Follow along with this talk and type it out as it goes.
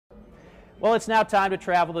Well, it's now time to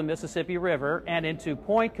travel the Mississippi River and into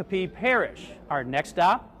Pointe Coupee Parish. Our next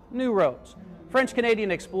stop, New Roads. French-Canadian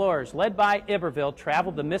explorers led by Iberville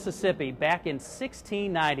traveled the Mississippi back in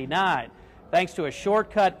 1699. Thanks to a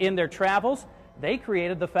shortcut in their travels, they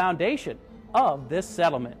created the foundation of this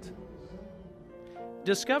settlement.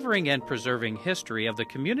 Discovering and preserving history of the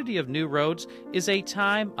community of New Roads is a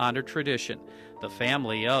time-honored tradition. The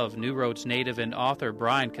family of New Roads native and author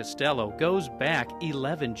Brian Costello goes back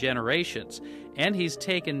 11 generations, and he's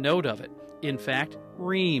taken note of it. In fact,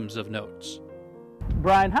 reams of notes.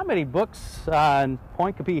 Brian, how many books on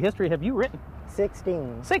Pointe Coupee history have you written?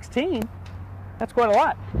 16. 16? That's quite a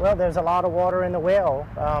lot. Well, there's a lot of water in the well.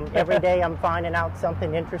 Every day I'm finding out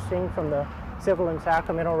something interesting from the civil and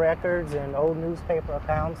sacramental records and old newspaper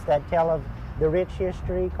accounts that tell of the rich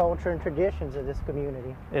history, culture, and traditions of this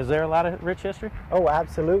community. Is there a lot of rich history? Oh,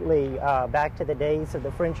 absolutely. Back to the days of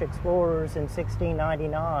the French explorers in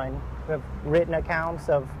 1699, we've written accounts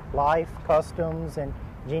of life, customs, and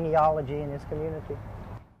genealogy in this community.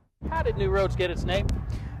 How did New Roads get its name?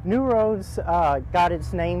 New Roads got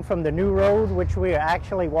its name from the New Road, which we are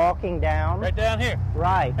actually walking down. Right down here?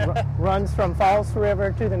 Right. Runs from False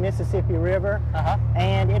River to the Mississippi River.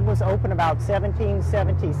 And it was opened about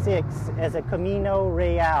 1776 as a Camino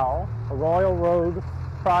Real, a royal road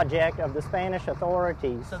project of the Spanish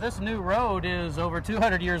authorities. So this new road is over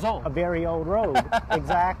 200 years old. A very old road,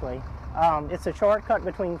 exactly. It's a shortcut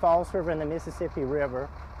between False River and the Mississippi River.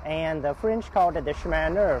 And the French called it the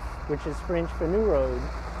chemin neuf, which is French for New Road.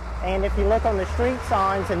 And if you look on the street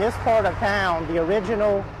signs in this part of town, the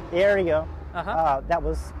original area that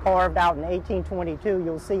was carved out in 1822,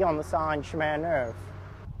 you'll see on the sign chemin neuf.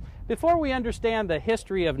 Before we understand the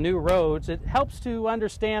history of New Roads, it helps to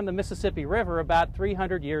understand the Mississippi River about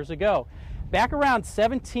 300 years ago. Back around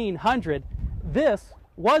 1700, this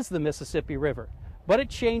was the Mississippi River, but it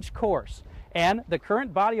changed course. And the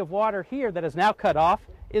current body of water here that is now cut off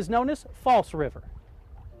is known as False River.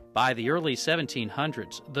 By the early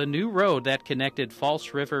 1700s, the new road that connected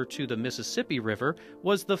False River to the Mississippi River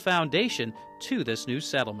was the foundation to this new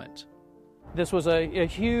settlement. This was a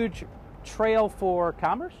huge trail for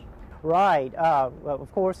commerce? Right.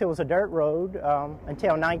 Of course, it was a dirt road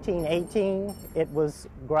until 1918. It was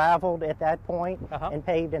graveled at that point and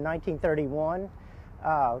paved in 1931.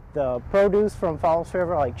 The produce from False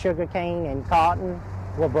River, like sugarcane and cotton,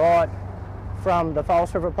 were brought from the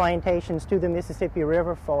False River plantations to the Mississippi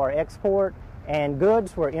River for export, and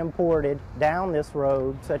goods were imported down this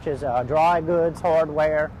road, such as dry goods,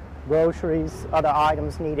 hardware, groceries, other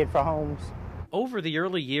items needed for homes. Over the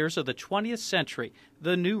early years of the 20th century,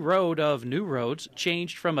 the new road of New Roads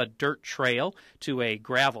changed from a dirt trail to a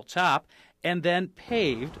gravel top and then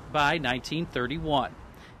paved by 1931.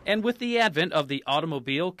 And with the advent of the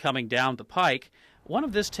automobile coming down the pike, one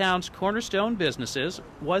of this town's cornerstone businesses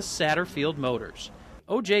was Satterfield Motors.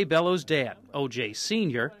 O.J. Bello's dad, O.J.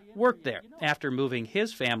 Sr., worked there after moving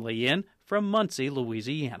his family in from Muncie,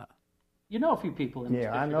 Louisiana. You know a few people in this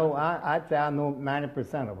picture. Yeah, I know. I'd say I know 90%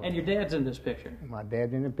 of them. And your dad's in this picture? My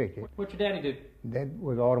dad's in the picture. What'd your daddy do? Dad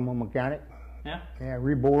was an automobile mechanic. Yeah? Yeah,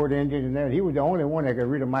 reboard engines and everything. He was the only one that could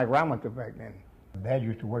read a micrometer back then. Dad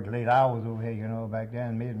used to work late hours over here, you know, back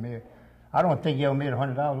then. I don't think he ever made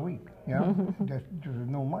 $100 a week, you know. Just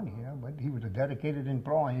no money, you know. But he was a dedicated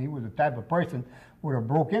employee. He was the type of person who would have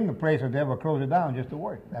broke in the place if they ever closed it down just to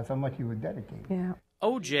work. That's how much he was dedicated. Yeah.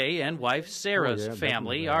 O.J. and wife Sarah's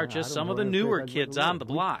family are just some of the newer kids on the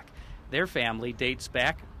block. Their family dates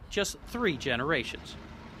back just 3 generations.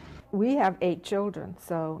 We have 8 children,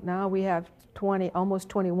 so now we have almost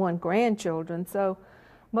 21 grandchildren. So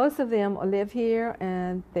most of them live here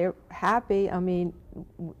and they're happy. I mean,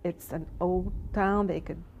 it's an old town. They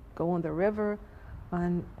could go on the river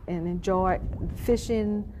and enjoy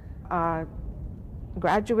fishing.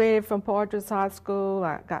 Graduated from Porter's High School.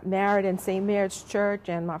 I got married in St. Mary's Church,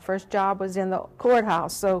 and my first job was in the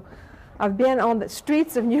courthouse. So I've been on the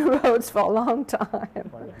streets of New Roads for a long time.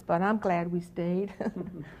 But I'm glad we stayed.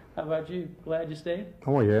 How about you? Glad you stayed?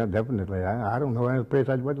 Oh, yeah, definitely. I don't know any place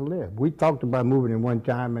I'd want to live. We talked about moving in one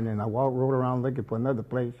time, and then I rode around looking for another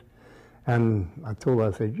place. And I told her,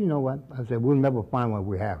 I said, you know what? I said, we'll never find what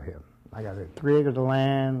we have here. I got 3 acres of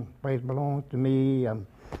land, place belongs to me.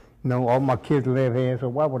 You know, all my kids live here, so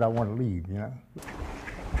why would I want to leave, you know?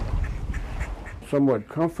 Somewhat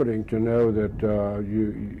comforting to know that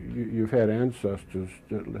you've had ancestors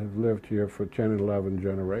that have lived here for 10 and 11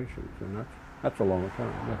 generations, and that's a long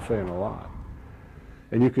time. That's saying a lot.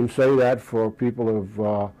 And you can say that for people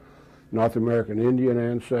of North American Indian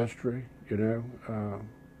ancestry, you know,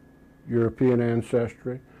 European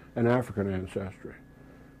ancestry, and African ancestry.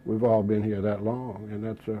 we've all been here that long, and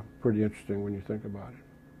that's pretty interesting when you think about it.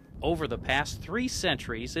 Over the past 3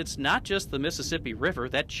 centuries, it's not just the Mississippi River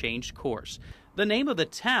that changed course. The name of the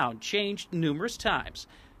town changed numerous times.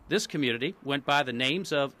 This community went by the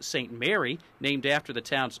names of St. Mary, named after the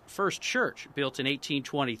town's first church, built in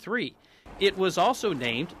 1823. It was also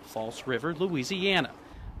named False River, Louisiana.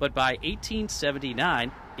 But by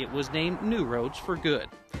 1879, it was named New Roads for good.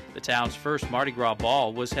 The town's first Mardi Gras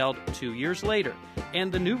ball was held 2 years later,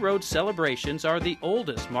 and the New Roads celebrations are the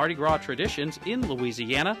oldest Mardi Gras traditions in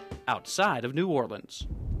Louisiana outside of New Orleans.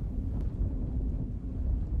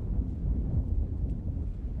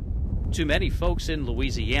 To many folks in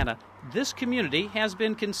Louisiana, this community has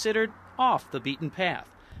been considered off the beaten path.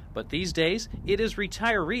 But these days, it is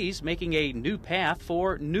retirees making a new path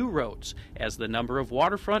for New Roads as the number of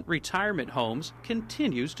waterfront retirement homes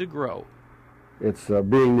continues to grow. It's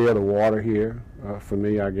being near the water here, for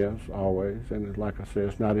me, I guess, always. And like I said,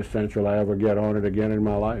 it's not essential I ever get on it again in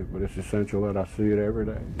my life, but it's essential that I see it every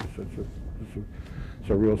day. It's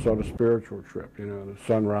a real sort of spiritual trip, you know, the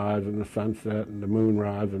sunrise and the sunset and the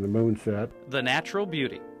moonrise and the moonset. The natural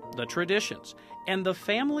beauty, the traditions, and the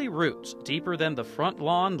family roots deeper than the front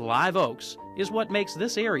lawn live oaks is what makes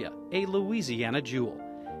this area a Louisiana jewel.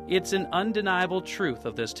 It's an undeniable truth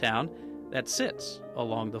of this town that sits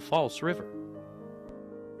along the False River.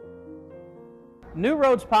 New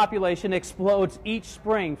Roads population explodes each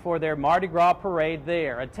spring for their Mardi Gras parade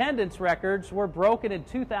there. Attendance records were broken in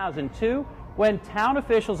 2002 when town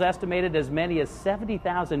officials estimated as many as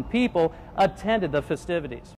 70,000 people attended the festivities.